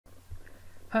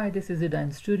Hi, this is Ida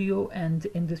in studio, and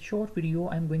in this short video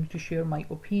I'm going to share my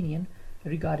opinion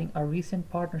regarding a recent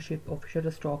partnership of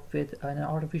Shutterstock with an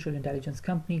artificial intelligence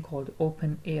company called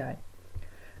OpenAI.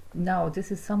 Now,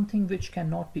 this is something which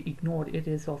cannot be ignored. It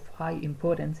is of high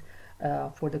importance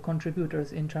for the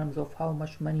contributors in terms of how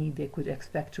much money they could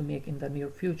expect to make in the near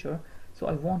future. So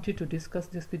I wanted to discuss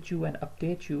this with you and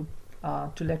update you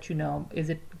to let you know, is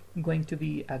it going to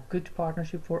be a good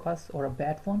partnership for us or a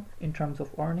bad one in terms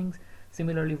of earnings?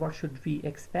 Similarly, what should we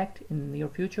expect in the near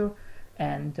future,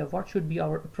 and what should be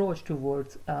our approach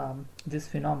towards this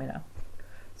phenomena?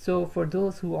 So for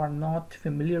those who are not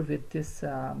familiar with this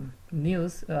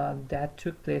news that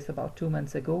took place about 2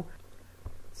 months ago,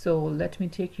 so let me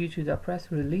take you to the press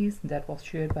release that was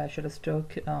shared by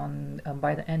Shutterstock on,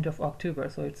 by the end of October,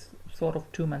 so it's sort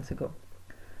of 2 months ago.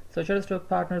 So Shutterstock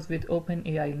partners with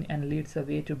OpenAI and leads a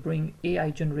way to bring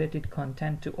AI-generated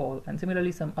content to all. And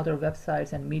similarly, some other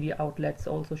websites and media outlets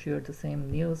also shared the same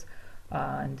news.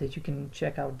 And you can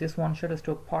check out this one.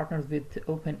 Shutterstock partners with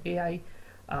OpenAI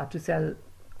to sell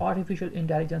artificial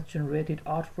intelligence-generated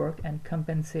artwork and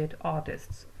compensate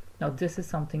artists. Now, this is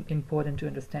something important to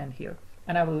understand here,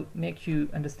 and I will make you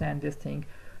understand this thing.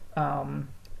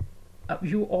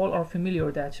 You all are familiar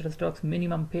that Shutterstock's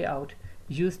minimum payout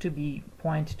used to be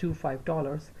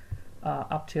 $0.25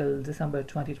 up till December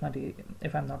 2020,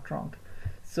 if I'm not wrong.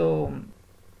 So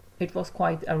it was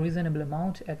quite a reasonable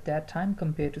amount at that time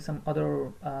compared to some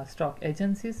other stock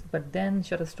agencies, but then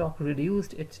Shutterstock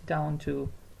reduced it down to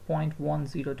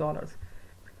 $0.10.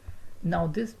 Now,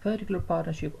 this particular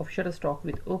partnership of Shutterstock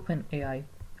with OpenAI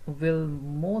will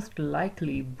most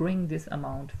likely bring this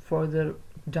amount further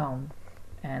down,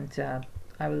 and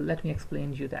let me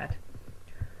explain you that.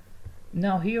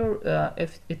 Now here,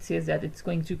 if it says that it's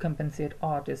going to compensate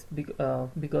artists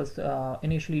because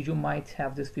initially you might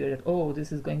have this fear that, oh,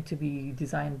 this is going to be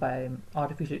designed by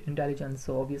artificial intelligence,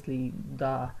 so obviously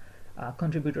the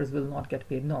contributors will not get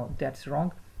paid. No, that's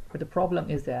wrong. But the problem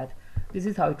is that this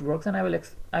is how it works, and I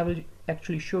will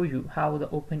actually show you how the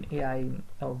OpenAI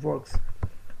works.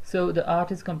 So the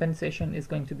artist compensation is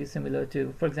going to be similar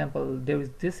to, for example, there is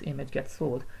this image gets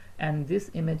sold, and this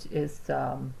image is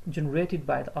generated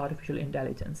by the artificial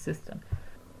intelligence system.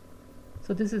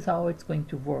 So this is how it's going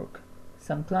to work.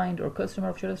 Some client or customer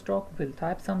of Shutterstock will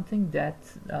type something that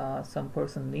some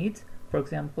person needs. For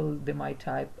example, they might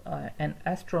type an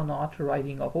astronaut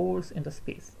riding a horse in the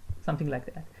space, something like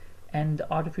that. And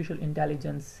the artificial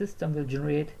intelligence system will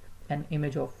generate an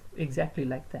image of exactly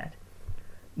like that.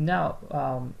 Now,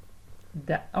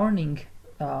 the earning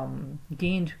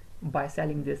gained by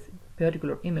selling this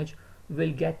particular image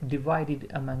will get divided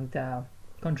among the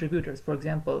contributors. For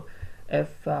example,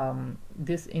 if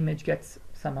this image gets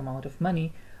some amount of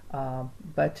money,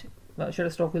 but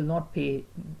Shutterstock will not pay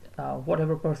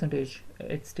whatever percentage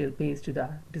it still pays to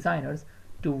the designers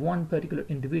to one particular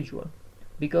individual,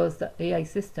 because the AI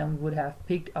system would have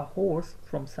picked a horse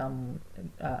from some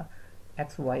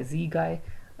XYZ guy.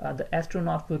 The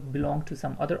astronaut would belong to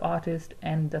some other artist,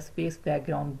 and the space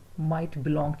background might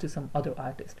belong to some other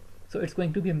artist. So it's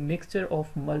going to be a mixture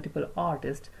of multiple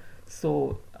artists.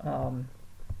 So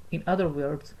in other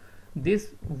words,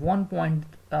 this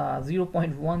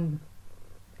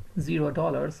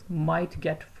 $0.10 might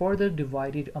get further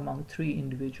divided among 3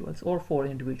 individuals or 4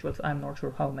 individuals. I'm not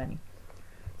sure how many.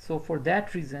 So for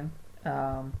that reason,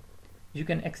 you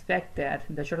can expect that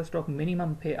the Shutterstock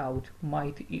minimum payout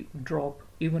might drop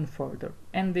even further,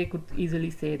 and they could easily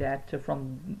say that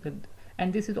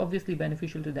and this is obviously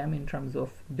beneficial to them in terms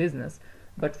of business,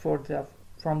 but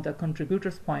from the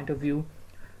contributors' point of view,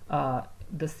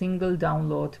 the single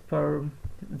download per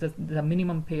the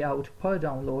minimum payout per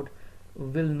download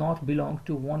will not belong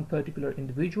to one particular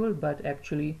individual, but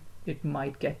actually it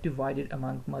might get divided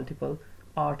among multiple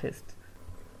artists,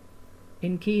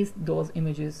 in case those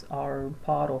images are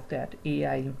part of that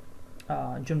AI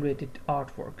generated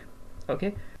artwork.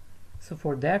 Okay, so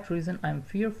for that reason, I'm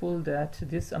fearful that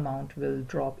this amount will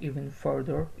drop even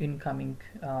further in coming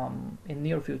in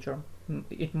near future.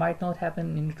 It might not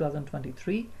happen in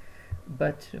 2023,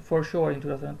 but for sure in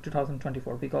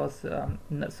 2024, because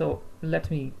so let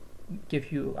me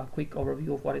give you a quick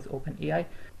overview of what is OpenAI.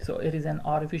 So it is an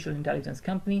artificial intelligence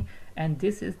company, and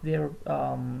this is their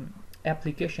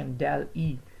application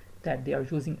DALL-E that they are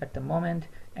using at the moment,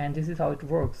 and this is how it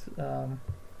works.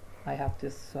 I have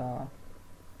this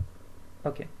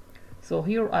okay, so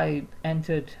here I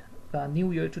entered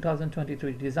New Year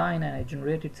 2023 design, and I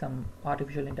generated some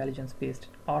artificial intelligence based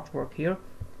artwork here.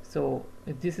 So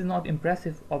this is not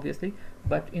impressive obviously,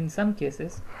 but in some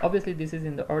cases, obviously this is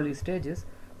in the early stages,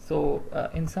 So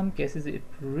in some cases it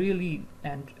really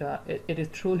it is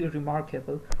truly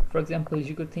remarkable. For example,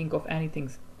 you could think of anything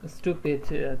stupid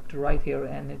to write here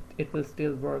and it will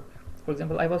still work. For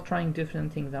example, I was trying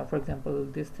different things now. For example,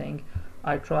 this thing,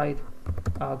 I tried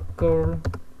a girl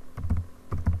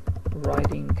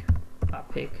riding a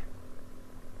pig,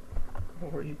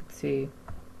 or you could say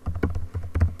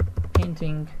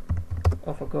painting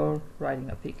of a girl riding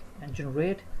a pig, and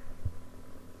generate.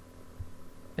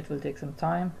 It will take some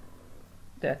time.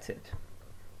 That's it.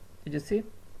 Did you see?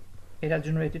 It has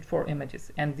generated 4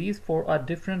 images, and these 4 are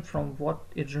different from what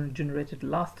it generated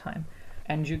last time.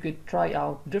 And you could try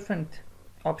out different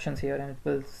options here and it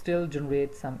will still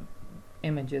generate some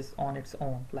images on its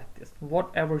own, like this,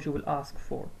 whatever you will ask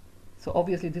for. So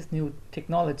obviously this new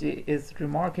technology is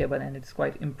remarkable and it's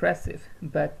quite impressive,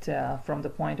 but from the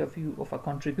point of view of a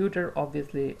contributor,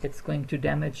 obviously it's going to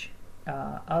damage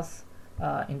us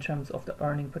in terms of the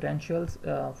earning potentials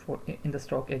in the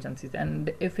stock agencies.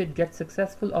 And if it gets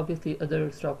successful, obviously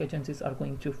other stock agencies are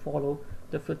going to follow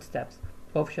the footsteps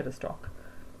of Shutterstock.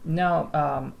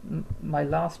 Now my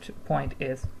last point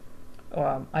is,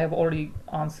 I have already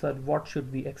answered what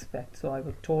should we expect. So I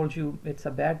told you it's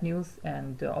a bad news,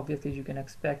 and obviously you can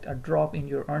expect a drop in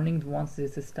your earnings once the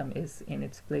system is in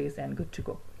its place and good to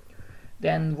go.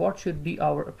 Then what should be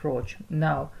our approach?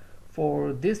 Now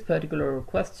for this particular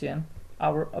question,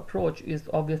 our approach is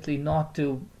obviously not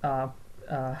to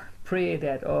pray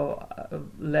that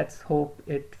let's hope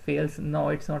it fails. No,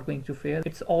 it's not going to fail.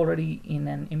 It's already in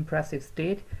an impressive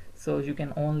state, so you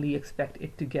can only expect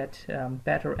it to get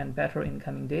better and better in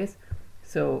coming days.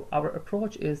 So our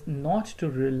approach is not to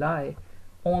rely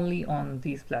only on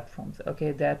these platforms.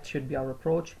 Okay, that should be our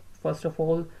approach. First of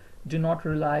all, do not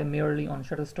rely merely on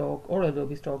Shutterstock or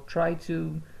Adobe Stock. Try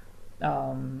to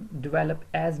develop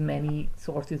as many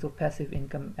sources of passive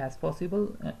income as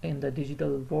possible in the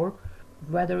digital world,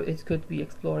 whether it could be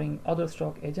exploring other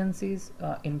stock agencies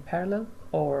in parallel,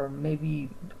 or maybe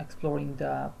exploring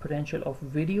the potential of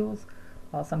videos,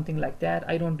 something like that.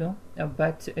 I don't know,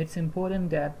 but it's important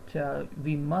that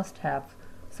we must have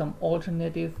some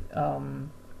alternative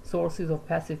sources of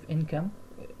passive income,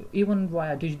 even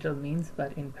via digital means,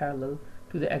 but in parallel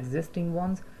to the existing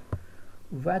ones.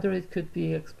 Whether it could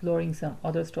be exploring some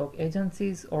other stock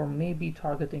agencies or maybe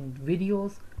targeting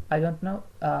videos, I don't know.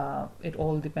 It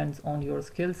all depends on your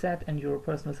skill set and your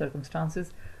personal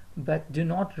circumstances, but do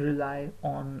not rely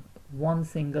on one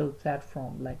single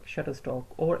platform like Shutterstock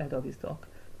or Adobe Stock.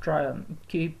 Try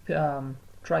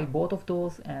both of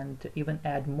those and even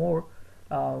add more,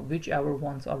 whichever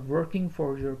ones are working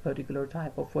for your particular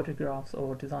type of photographs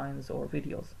or designs or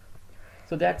videos.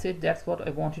 So that's it. That's what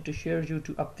I wanted to share you,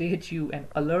 to update you and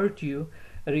alert you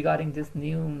regarding this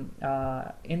new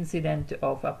incident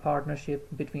of a partnership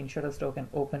between Shutterstock and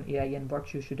OpenAI and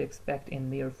what you should expect in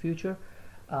near future.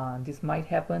 This might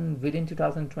happen within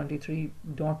 2023.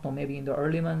 Don't know, maybe in the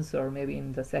early months or maybe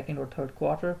in the second or third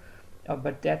quarter.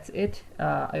 But that's it.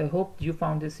 I hope you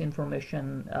found this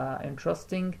information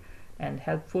interesting and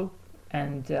helpful.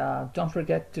 And don't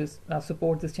forget to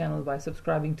support this channel by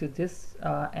subscribing to this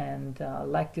and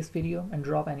like this video and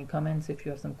drop any comments if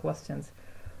you have some questions.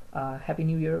 Happy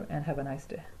New Year and have a nice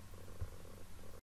day.